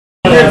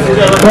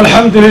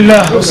والحمد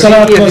لله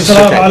والصلاة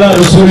والسلام على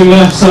رسول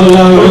الله صلى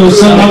الله عليه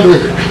وسلم.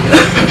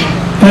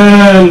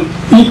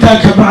 إنت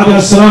كبعد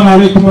السلام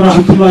عليكم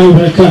ورحمة الله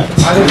وبركاته.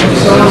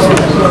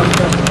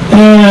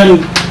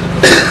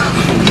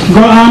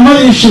 قامت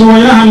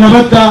شروينها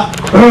نبدأ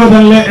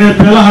عودنle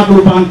beelaha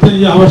Dhulbahante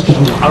iyo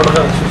Habar-Jeclo.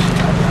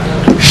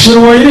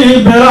 Shirweynaha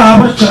beelaha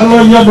Habar-Jeclo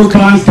iyo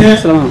Dhulbahante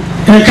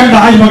ka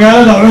dhacay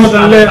magaalada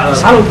Coodanle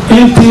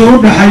intii u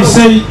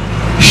dhaxaysay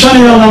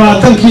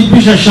 25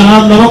 bisha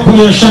shanaad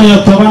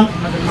 2015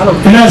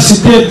 ilaa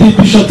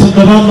 8 bisha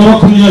toddobaad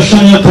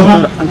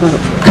 2015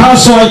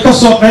 kaasoo ay ka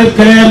soo qayb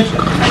galeen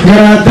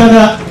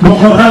garaadada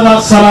boqorada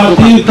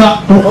salaadiinta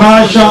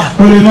uqaasha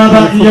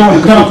culimada iyo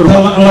waxgarabta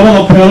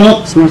labada beelood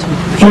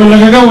oo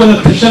lagaga wada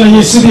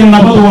tashanayay sidii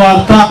nabad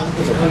waarta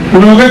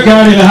looga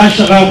gaari lahaa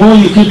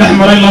shaqaaqooyinkii dhex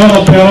maray labada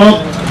beelood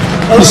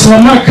isla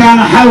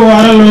markaana xal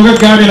waara looga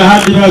gaari lahaa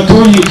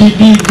dhibaatooyinkii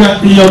dhiigga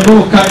iyo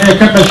dhulka ee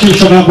ka dhashay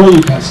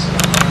shaqaaqooyinkaas.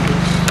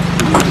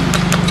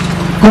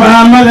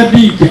 go'aamada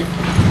dhiigga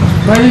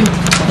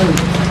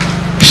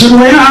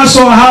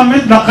shirweynahaasoo ahaa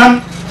mid dhaqan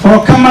oo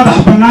ka madax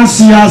bannaan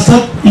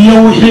siyaasad iyo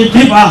wixii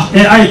dhib ah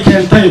ee ay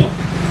keentay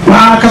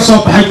waxaana ka soo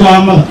baxay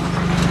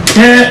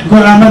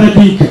go'aamada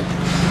dhiigga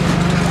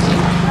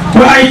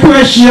waxay ku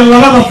heshiiyeen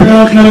labada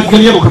beelood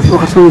nabadgelyo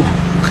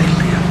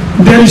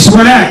deris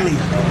wanaag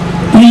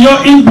iyo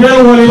in beel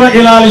waliba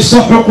ilaaliso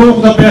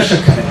xuquuqda beesha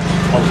kale.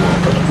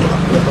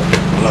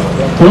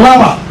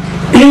 laba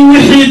in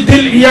wixii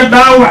dil iyo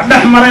dhaawac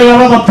dhex maray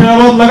labada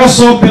beelood laga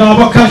soo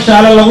bilaabo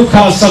kalshaale lagu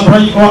kala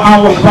sabray oo aan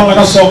waxba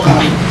laga soo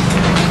qarin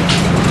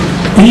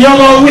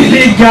iyadoo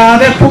wixii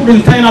gaade ku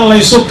dhintayna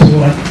laysu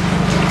tuuray.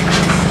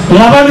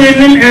 labadii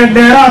nin ee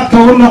dheeraadka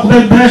u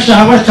noqday beesha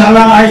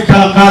Habar-Jeclana ay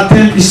kala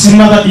qaateen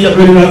isimada iyo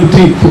culimada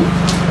diinku.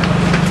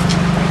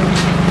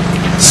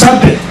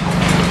 saddex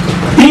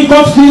in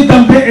qofkii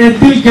dambe ee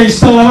dil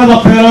geysta labada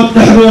beelood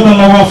dhexdooda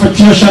la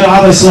waafajiyo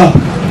shareecada islaamka.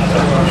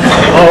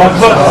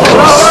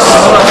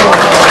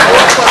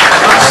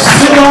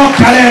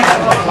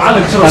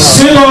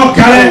 sidoo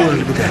kale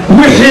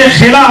wixii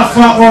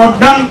khilaafa oo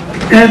dhan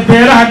ee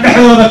beelaha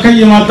dhexdooda ka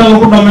yimaada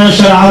lagu dhameeyo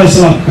shareecada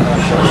islaamka.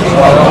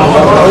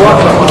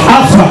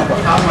 afar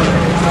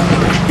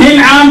in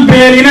aan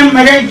beelina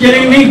magan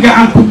gelin nin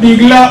gacan ku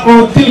dhiigla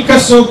oo dil ka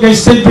soo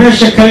geystay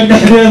beesha kale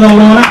dhexdeeda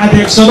loona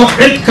adeegsado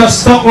cid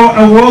kasta oo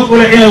awood u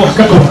leh inay wax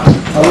ka qabato.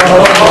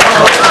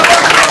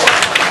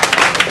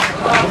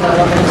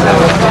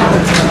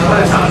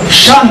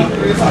 shan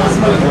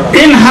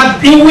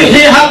in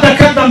wixii hadda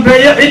ka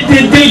dambeeya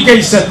ciddii dil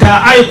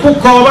geysataa ay ku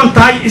kooban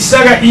tahay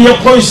isaga iyo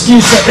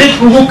qoyskiisa cid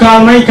ugu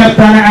kaalmayn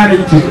kartaana aanay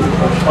jirin.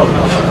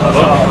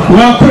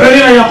 waan ku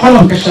celinayaa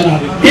qodobka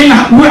shanaad in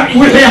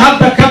wixii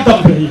hadda ka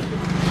dambeeya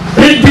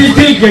ciddii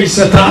dil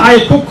geysataa ay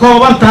ku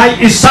kooban tahay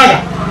isaga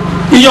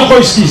iyo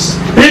qoyskiisa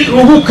cid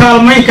ugu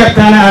kaalmayn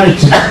kartaana aanay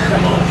jirin.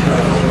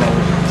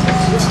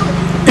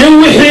 in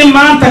wixii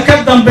maanta ka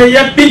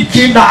dambeeya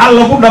dhibkii dhaca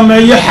lagu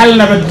dhameeyo xal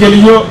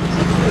nabadgeliyo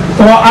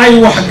oo ay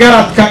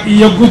waxgaradka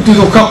iyo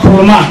guddidu ka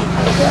kulmaan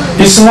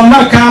isla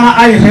markaana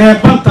ay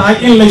reeban tahay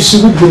in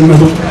laysugu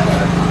gurmado.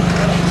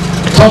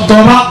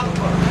 toddoba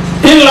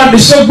in la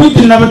dhiso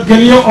guddi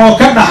nabadgelyo oo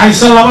ka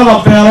dhaxaysa labada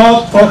beelood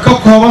oo ka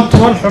kooban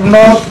 10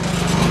 xubnood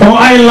oo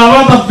ay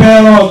labada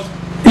beelood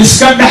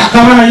iska dhex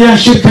qabanayaan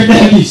shirka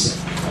dhexdiisa.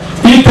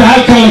 inta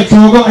halka la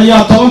joogo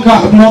ayaa 10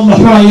 xubnood la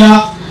xulayaa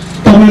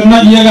dabeedna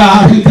iyaga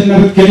arrinta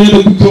nabadgelyada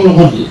guddi u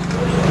noqonaya.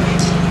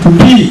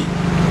 b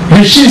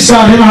heshiiska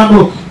arrimaha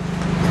dhulka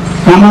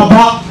ama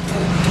ba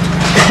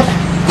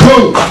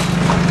kow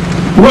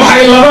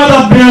waxay labada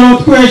beelood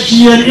ku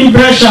heshiiyeen in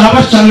beesha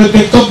Habar-Jeclo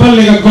degto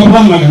balliga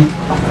gobla magan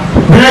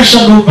beesha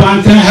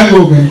Dhulbahantena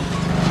hagoogan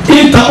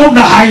inta u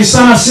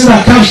dhaxaysana sida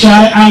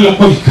kalshaale aan la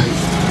qodi karin.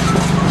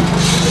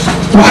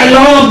 waxay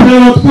labada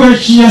beelood ku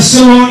heshiiyeen si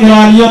loo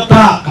ilaaliyo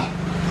daaqa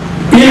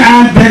in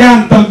aan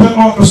degaan dambe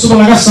oo cusub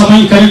laga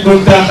samayn karin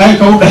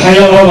dhuldaaqaynka u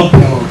dhexeeya labada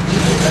beelood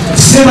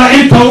sida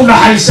inta u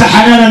dhaxaysa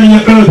Xagaran iyo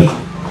Coodan.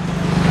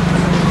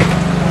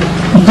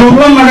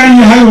 gobla magan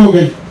iyo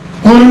hagoogan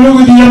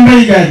qornugud iyo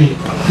maygaadi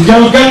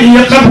galgal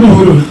iyo qabri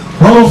hulul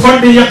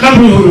horufadhi iyo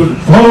qabri hulul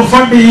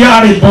horufadhi iyo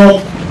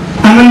Iypo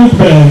ama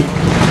Dhulbahante.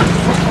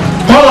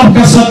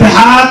 qodobka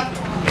saddexaad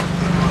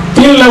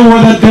in la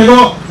wada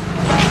dego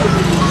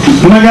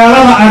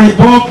magaalada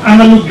Iypo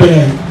ama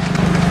Dhulbahante.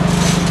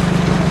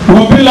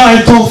 wabilaahi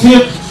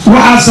tawfiiq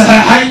waxaa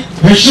saxeexay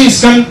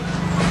heshiiskan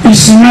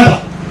isimada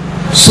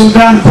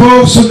suldaan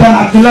koob suldaan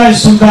cabdilaahi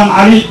suldaan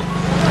cali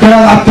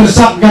garaad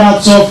cabdirasaaq garaad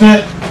soofe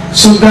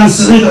suldaan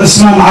siciid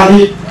cismaan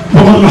cali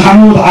boqor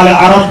maxamuud cali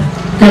carab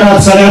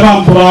garaad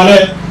saleebaan buraale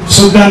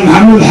suldaan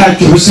maxamuud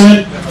xaaji xuseen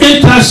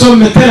intaasoo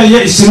matalaya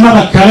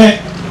isimada kale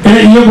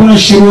ee iyaguna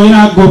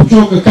shirweynaha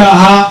goobjoogga ka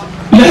ahaa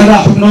 6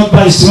 xubnood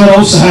baa isimada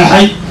u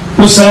saxeexay.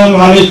 wasalaamu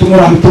calaykum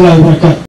waraxmatullaahi wabarakaatu.